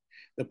Munich,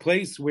 the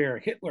place where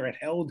Hitler had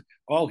held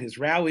all his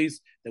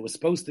rallies. That was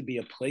supposed to be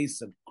a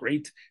place of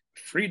great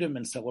freedom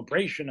and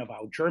celebration of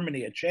how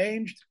Germany had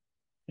changed.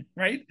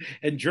 Right?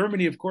 And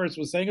Germany, of course,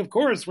 was saying, of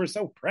course, we're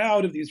so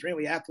proud of the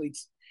Israeli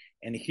athletes.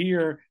 And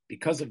here,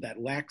 because of that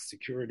lax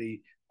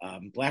security,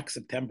 Black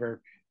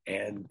September,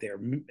 and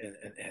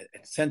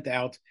sent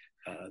out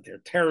their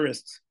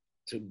terrorists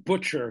to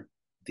butcher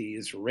the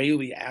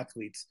Israeli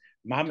athletes,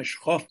 mamish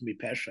chof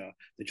mipesha,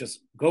 to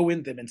just go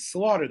in them and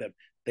slaughter them.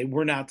 They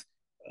were not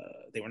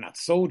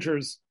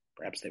soldiers.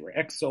 Perhaps they were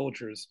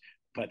ex-soldiers,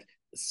 but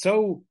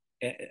so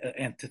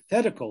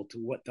antithetical to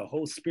what the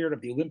whole spirit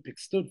of the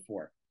Olympics stood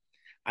for.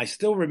 I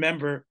still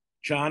remember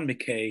John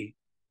McKay,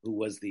 who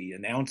was the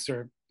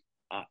announcer,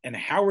 and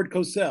Howard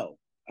Cosell,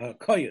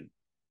 Cohen.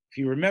 If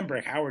you remember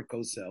Howard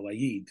Cosell,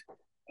 Ayid,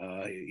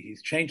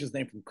 he's changed his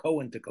name from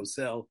Cohen to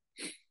Cosell.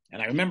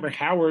 And I remember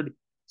Howard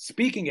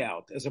speaking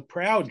out as a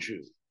proud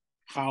Jew,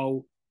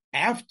 how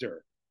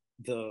after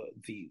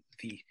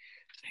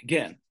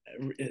again,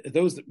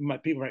 those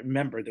people might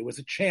remember, there was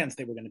a chance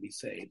they were going to be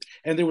saved,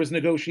 and there was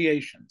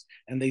negotiations,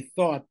 and they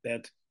thought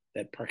that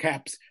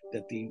perhaps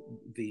that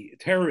the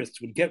terrorists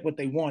would get what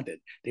they wanted.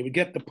 They would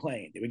get the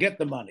plane. They would get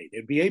the money.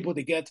 They'd be able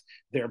to get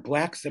their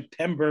Black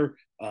September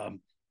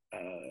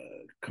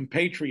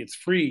compatriots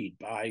freed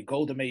by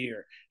Golda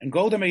Meir. And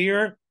Golda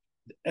Meir,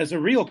 as a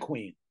real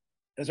queen,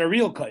 as a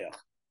real koyach,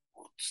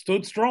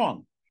 stood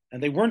strong.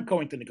 And they weren't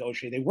going to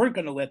negotiate. They weren't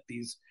going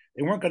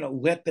to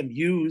let them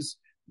use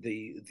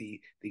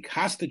the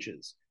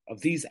hostages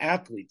of these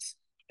athletes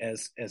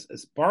as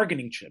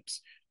bargaining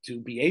chips to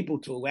be able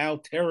to allow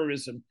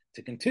terrorism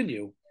to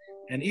continue.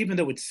 And even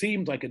though it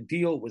seemed like a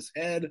deal was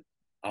had,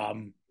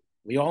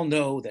 we all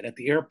know that at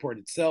the airport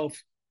itself,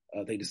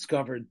 they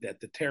discovered that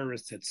the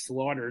terrorists had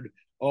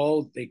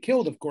they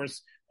killed, of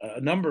course,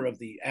 a number of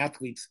the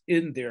athletes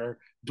in their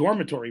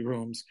dormitory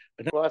rooms.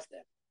 But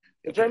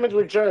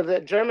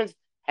the Germans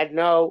had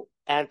no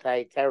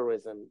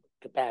anti-terrorism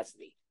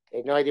capacity. They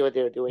had no idea what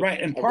they were doing.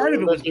 Right, and part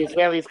of it was the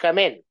Israelis come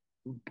in.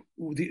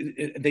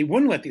 They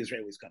wouldn't let the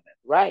Israelis come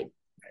in. Right.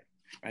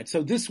 Right.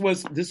 So this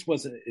was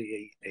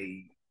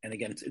and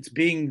again, it's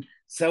being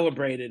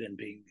celebrated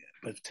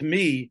but to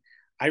me,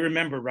 I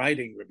remember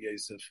writing, Rabbi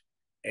Yosef,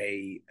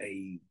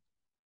 a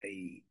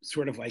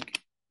sort of like,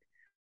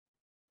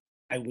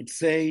 I would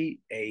say,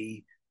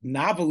 a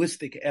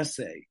novelistic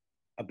essay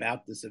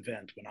about this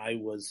event when I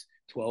was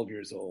 12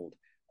 years old.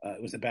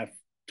 It was about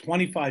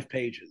 25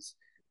 pages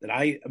that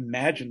I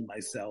imagined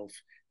myself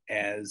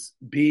as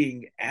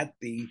being at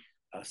the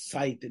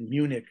site in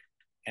Munich,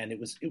 and it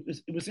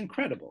was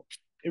incredible.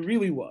 It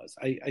really was.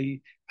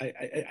 I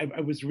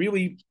was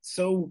really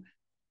so,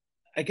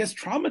 I guess,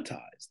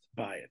 traumatized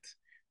by it.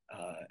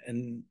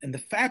 And the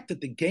fact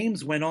that the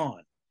games went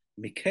on,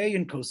 McKay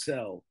and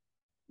Cosell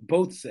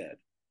both said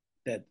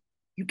that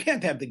you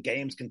can't have the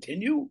games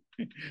continue.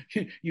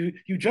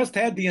 you just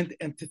had the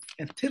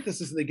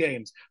antithesis of the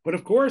games. But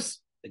of course,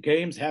 the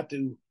games have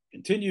to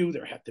continue.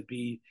 There have to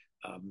be,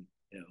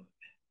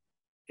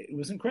 it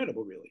was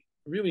incredible,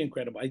 really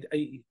incredible.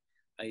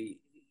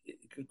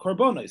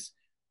 Korbanos,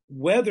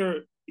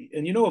 whether,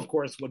 and of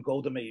course, what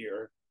Golda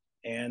Meir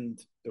and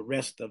the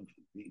rest of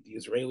the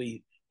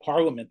Israeli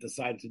parliament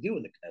decided to do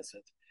in the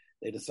Knesset.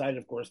 They decided,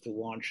 of course, to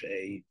launch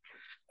a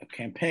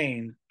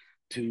campaign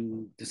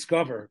to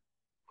discover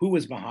who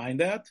was behind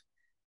that,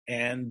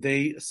 and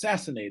they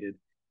assassinated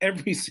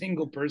every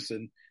single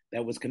person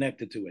that was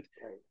connected to it,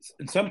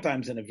 and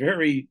sometimes in a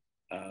very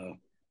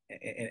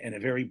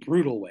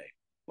brutal way.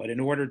 But in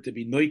order to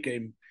be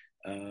noikem,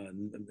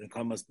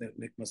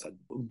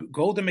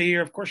 Golda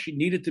Meir, of course, she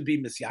needed to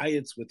be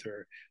misyayitz with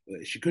her.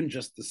 She couldn't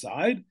just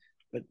decide,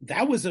 but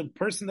that was a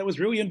person that was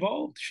really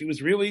involved. She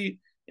was really,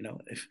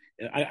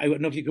 I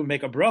don't know if you could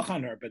make a brach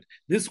on her, but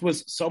this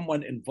was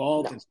someone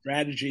involved in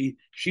strategy.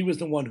 She was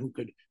the one who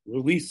could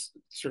release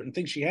certain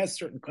things. She has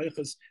certain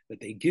koiches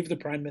that they give the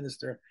prime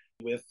minister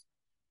with.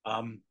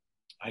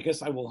 I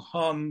guess I will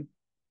hum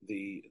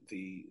the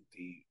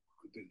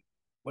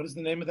what is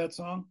the name of that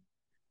song?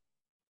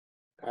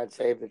 God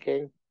Save the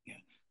King. Yeah.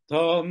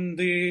 Dum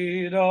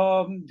dee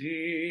dum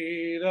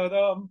dee da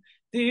dum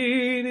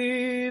dee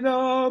dee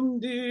dum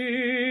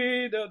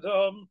dee da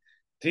dum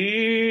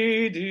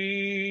dee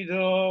dee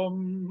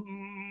dum.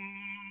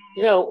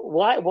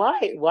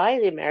 Why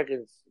the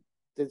Americans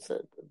did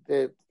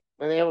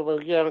when they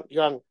were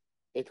young,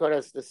 they taught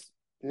us this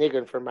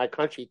niggin for my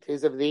country,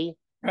 'tis of thee.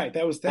 Right,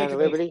 that was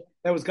liberty.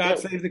 That was God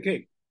Save the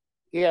King.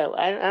 Yeah,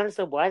 I don't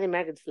understand why the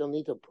Americans feel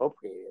need to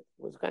appropriate it.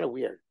 It was kind of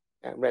weird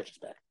in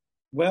retrospect.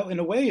 Well, in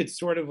a way, it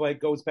sort of like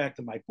goes back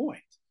to my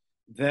point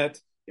that,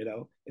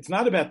 it's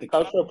not about the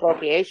cultural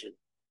appropriation.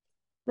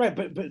 Right,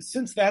 but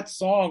since that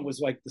song was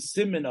like the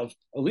simon of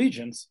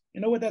allegiance,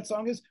 you know what that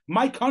song is?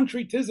 My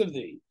country, 'tis of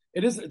thee.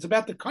 It's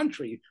about the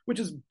country, which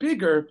is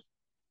bigger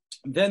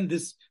than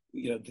this,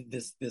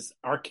 this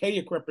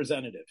archaic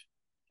representative.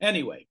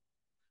 Anyway,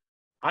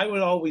 I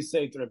would always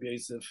say to Rabbi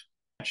Yosef,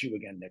 catch you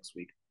again next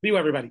week. Be well,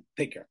 everybody.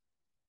 Take care.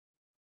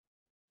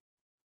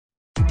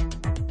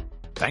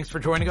 Thanks for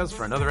joining us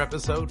for another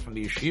episode from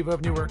the Yeshiva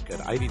of Newark at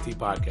IDT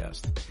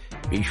Podcast.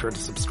 Be sure to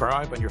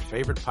subscribe on your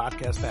favorite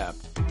podcast app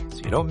so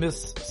you don't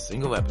miss a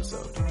single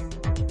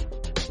episode.